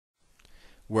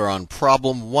We're on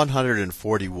problem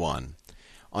 141.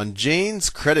 On Jane's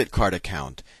credit card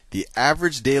account, the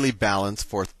average daily balance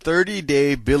for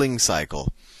 30-day billing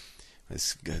cycle.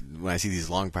 When I see these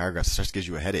long paragraphs, it starts to give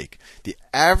you a headache. The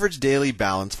average daily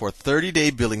balance for 30-day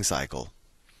billing cycle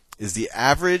is the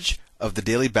average of the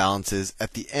daily balances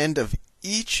at the end of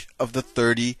each of the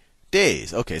 30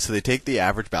 days. Okay, so they take the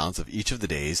average balance of each of the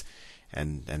days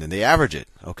and then they average it.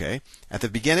 Okay, at the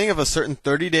beginning of a certain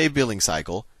 30-day billing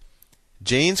cycle,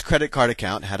 Jane's credit card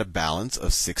account had a balance of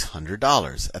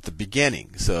 $600 at the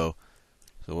beginning. So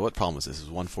what problem was this? This is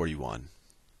 141.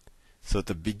 So at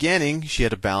the beginning, she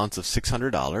had a balance of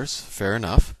 $600. Fair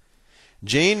enough.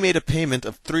 Jane made a payment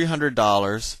of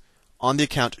 $300 on the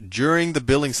account during the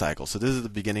billing cycle. So this is the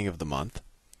beginning of the month.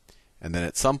 And then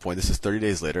at some point, this is 30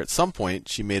 days later, at some point,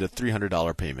 she made a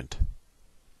 $300 payment.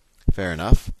 Fair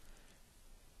enough.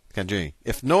 Continuing.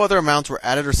 If no other amounts were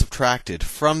added or subtracted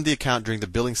from the account during the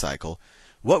billing cycle,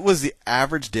 what was the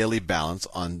average daily balance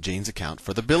on Jane's account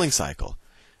for the billing cycle?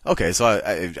 Okay, so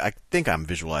I think I'm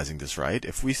visualizing this right.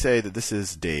 If we say that this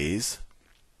is days,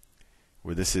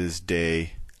 where this is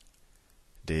day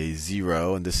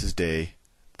 0 and this is day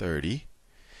 30.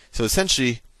 So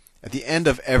essentially, at the end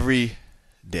of every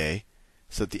day,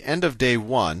 so at the end of day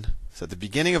 1, so at the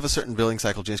beginning of a certain billing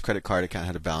cycle, Jane's credit card account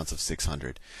had a balance of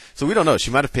 $600. So we don't know.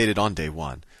 She might have paid it on day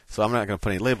 1. So I'm not going to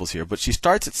put any labels here. But she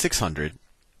starts at $600,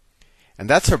 and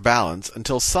that's her balance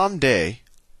until someday,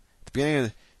 at the beginning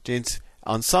of Jane's,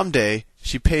 on some day,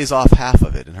 she pays off half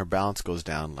of it, and her balance goes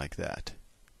down like that.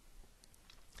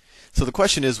 So the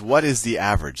question is, what is the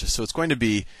average? So it's going to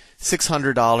be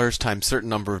 $600 times a certain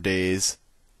number of days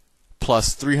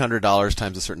plus $300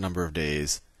 times a certain number of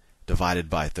days divided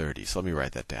by 30. So let me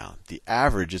write that down. The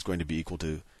average is going to be equal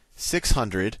to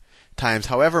 600 times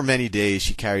however many days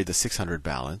she carried the 600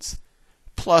 balance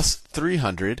plus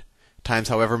 300 times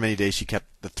however many days she kept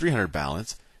the 300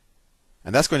 balance.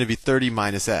 And that's going to be 30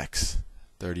 minus x.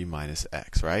 30 minus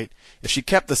x, right? If she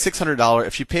kept the $600,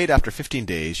 if she paid after 15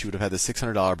 days, she would have had the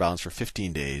 $600 balance for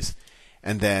 15 days.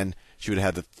 And then she would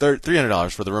have had the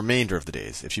 $300 for the remainder of the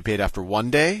days. If she paid after 1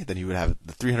 day, then you would have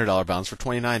the $300 balance for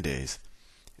 29 days.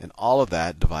 And all of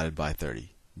that divided by 30.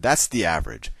 That's the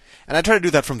average. And I try to do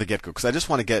that from the get-go because I just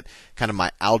want to get kind of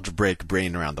my algebraic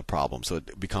brain around the problem so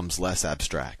it becomes less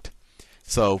abstract.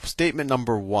 So statement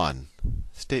number 1.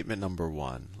 Statement number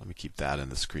 1. Let me keep that in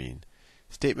the screen.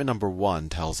 Statement number 1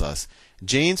 tells us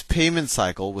Jane's payment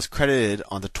cycle was credited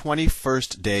on the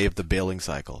 21st day of the billing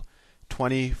cycle.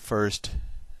 21st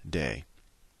day.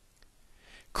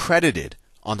 Credited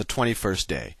on the 21st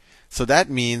day. So that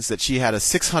means that she had a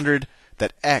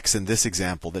that x in this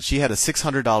example, that she had a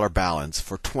 $600 balance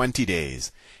for 20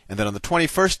 days. And then on the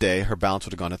 21st day, her balance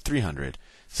would have gone to 300.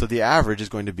 So the average is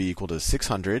going to be equal to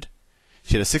 600.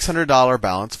 She had a $600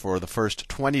 balance for the first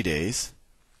 20 days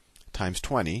times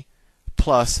 20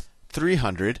 plus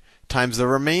 300 times the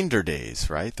remainder days,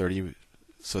 right? 30,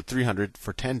 so 300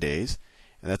 for 10 days.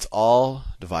 And that's all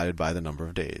divided by the number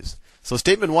of days. So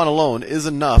statement 1 alone is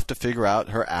enough to figure out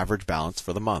her average balance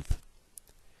for the month.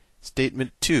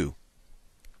 Statement 2.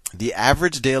 The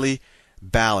average daily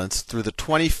balance through the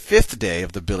 25th day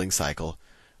of the billing cycle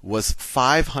was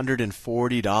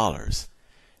 $540.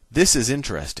 This is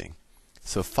interesting.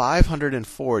 So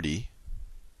 540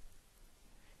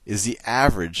 is the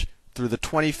average through the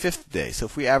 25th day. So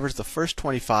if we average the first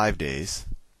 25 days,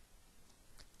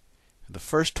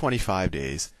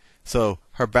 so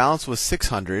her balance was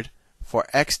 600 for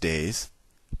x days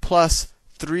plus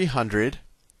 300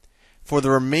 for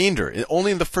the remainder,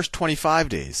 only in the first 25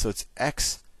 days. So it's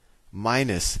x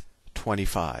minus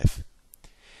 25.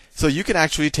 So you can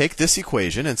actually take this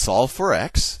equation and solve for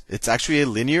x. It's actually a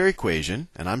linear equation,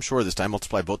 and I'm sure this time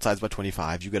multiply both sides by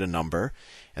 25, you get a number,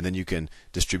 and then you can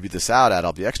distribute this out, add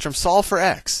all the x terms, solve for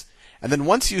x. And then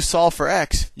once you solve for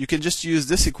x, you can just use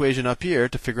this equation up here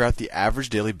to figure out the average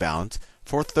daily balance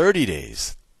for 30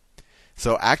 days.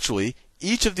 So actually,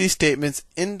 each of these statements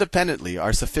independently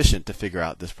are sufficient to figure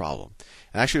out this problem.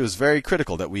 And actually, it was very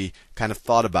critical that we kind of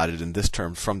thought about it in this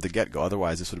term from the get-go.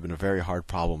 Otherwise, this would have been a very hard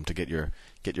problem to get your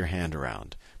hand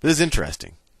around. But this is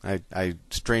interesting. I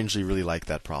strangely really like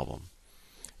that problem.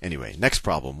 Anyway, next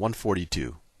problem,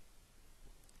 142.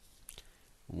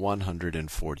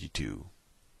 142.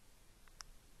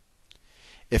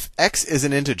 If x is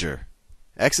an integer,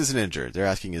 they're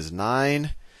asking is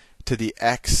 9 to the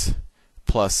x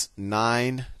plus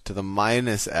 9 to the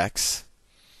minus x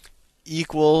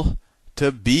equal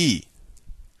to b?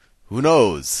 Who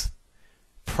knows?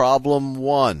 Problem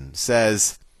 1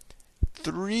 says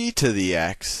 3 to the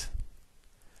x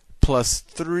plus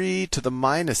 3 to the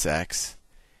minus x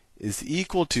is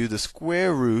equal to the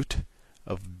square root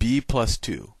of b plus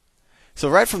 2. So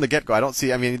right from the get-go, I don't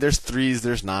see, I mean, there's 3's,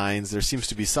 there's 9's, there seems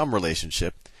to be some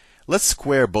relationship. Let's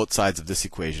square both sides of this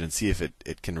equation and see if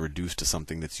it can reduce to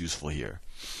something that's useful here.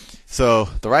 So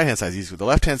the right-hand side is easy with the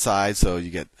left-hand side, so you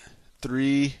get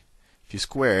 3, if you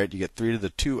square it, you get 3 to the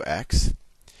 2x,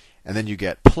 and then you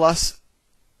get plus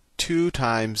 2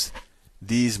 times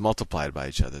these multiplied by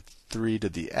each other. 3 to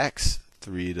the x,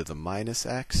 3 to the minus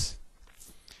x,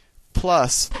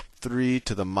 plus 3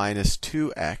 to the minus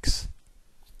 2x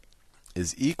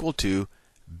is equal to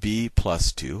b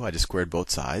plus 2. I just squared both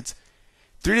sides.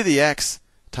 3 to the x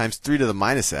times 3 to the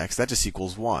minus x, that just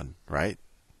equals 1, right?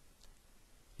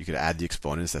 You could add the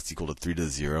exponents, that's equal to 3 to the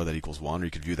 0, that equals 1. Or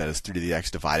you could view that as 3 to the x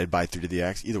divided by 3 to the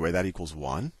x. Either way, that equals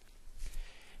 1.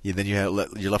 Then you're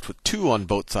left with 2 on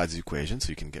both sides of the equation, so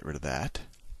you can get rid of that.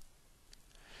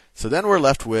 So then we're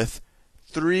left with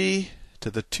 3 to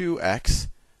the 2x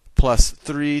plus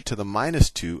 3 to the minus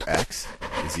 2x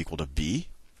is equal to b.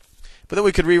 But then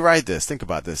we could rewrite this. Think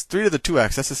about this. 3 to the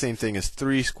 2x, that's the same thing as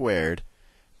 3 squared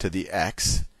to the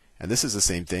x. And this is the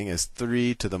same thing as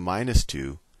 3 to the minus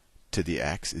 2 to the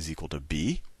x is equal to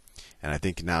b. And I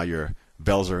think now your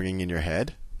bells are ringing in your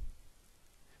head.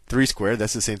 3 squared,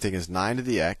 that's the same thing as 9 to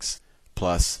the x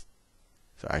plus,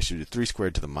 so I should do 3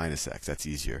 squared to the minus x, that's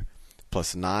easier,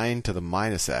 plus 9 to the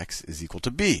minus x is equal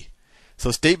to b.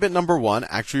 So statement number 1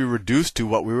 actually reduced to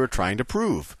what we were trying to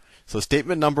prove. So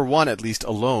statement number 1, at least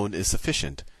alone, is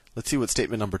sufficient. Let's see what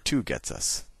statement number 2 gets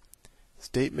us.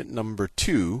 Statement number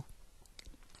 2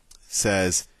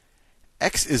 says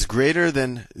x is greater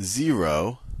than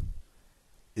 0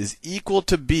 is equal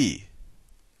to b.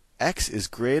 X is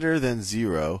greater than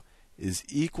 0 is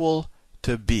equal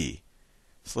to b.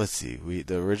 So let's see.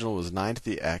 The original was 9 to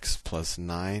the x plus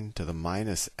 9 to the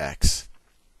minus x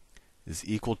is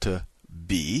equal to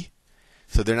b.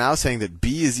 So they're now saying that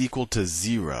b is equal to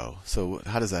 0. So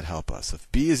how does that help us?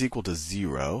 If b is equal to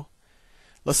 0,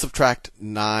 let's subtract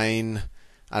 9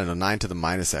 to the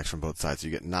minus x from both sides. So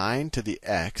you get 9 to the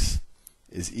x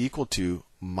is equal to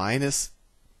minus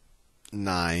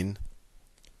 9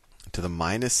 to the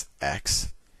minus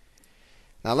x.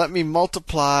 Now let me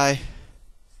multiply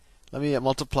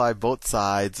both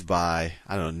sides by,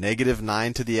 negative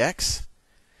 9 to the x.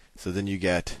 So then you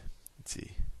get, let's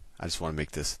see, I just want to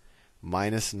make this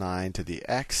minus 9 to the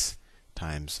x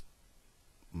times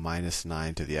minus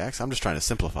 9 to the x. I'm just trying to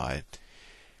simplify it.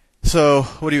 So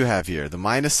what do you have here? The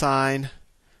minus sign,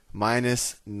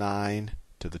 minus 9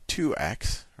 to the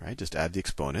 2x, right? Just add the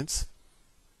exponents,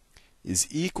 is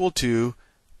equal to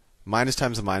minus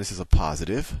times a minus is a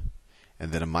positive,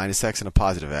 and then a minus x and a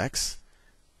positive x.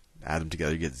 Add them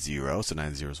together, you get 0. So 9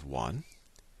 and 0 is 1.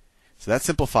 So that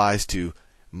simplifies to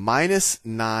minus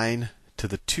 9 to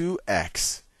the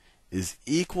 2x is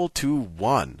equal to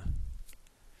 1.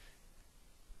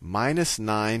 Minus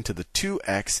 9 to the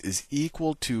 2x is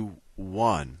equal to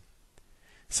 1.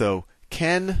 So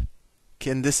can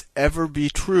this ever be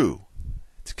true?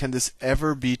 Can this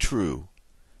ever be true?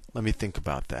 Let me think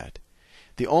about that.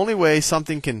 The only way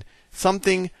something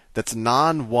that's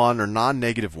non-1 or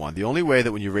non-negative 1, the only way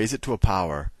that when you raise it to a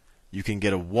power you can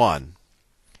get a 1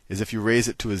 is if you raise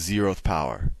it to a 0th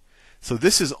power. So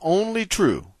this is only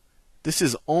true. This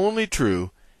is only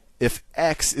true if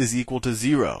x is equal to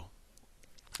 0.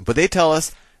 But they tell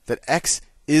us that x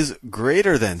is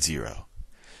greater than 0.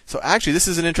 So actually this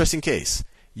is an interesting case.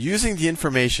 Using the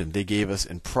information they gave us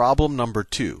in problem number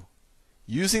 2,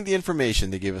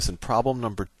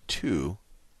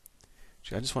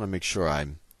 actually, I just want to make sure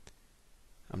I'm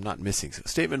not missing. So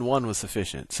statement 1 was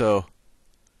sufficient. So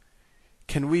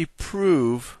can we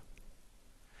prove?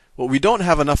 Well, we don't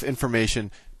have enough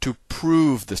information to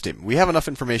prove the statement. We have enough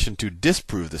information to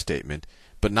disprove the statement,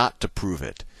 but not to prove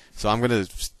it. So I'm going to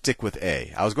stick with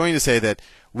A. I was going to say that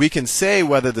we can say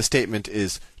whether the statement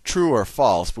is true or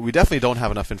false, but we definitely don't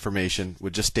have enough information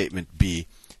with just statement B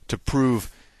to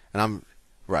prove. And I'm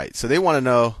right. So they want to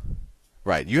know,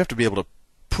 right, you have to be able to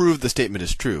prove the statement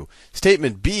is true.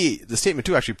 Statement B, the statement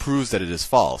 2 actually proves that it is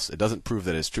false. It doesn't prove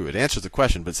that it's true. It answers the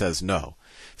question but says no.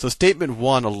 So statement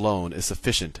 1 alone is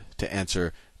sufficient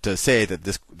to say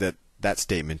that that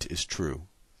statement is true.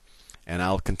 And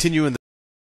I'll continue in the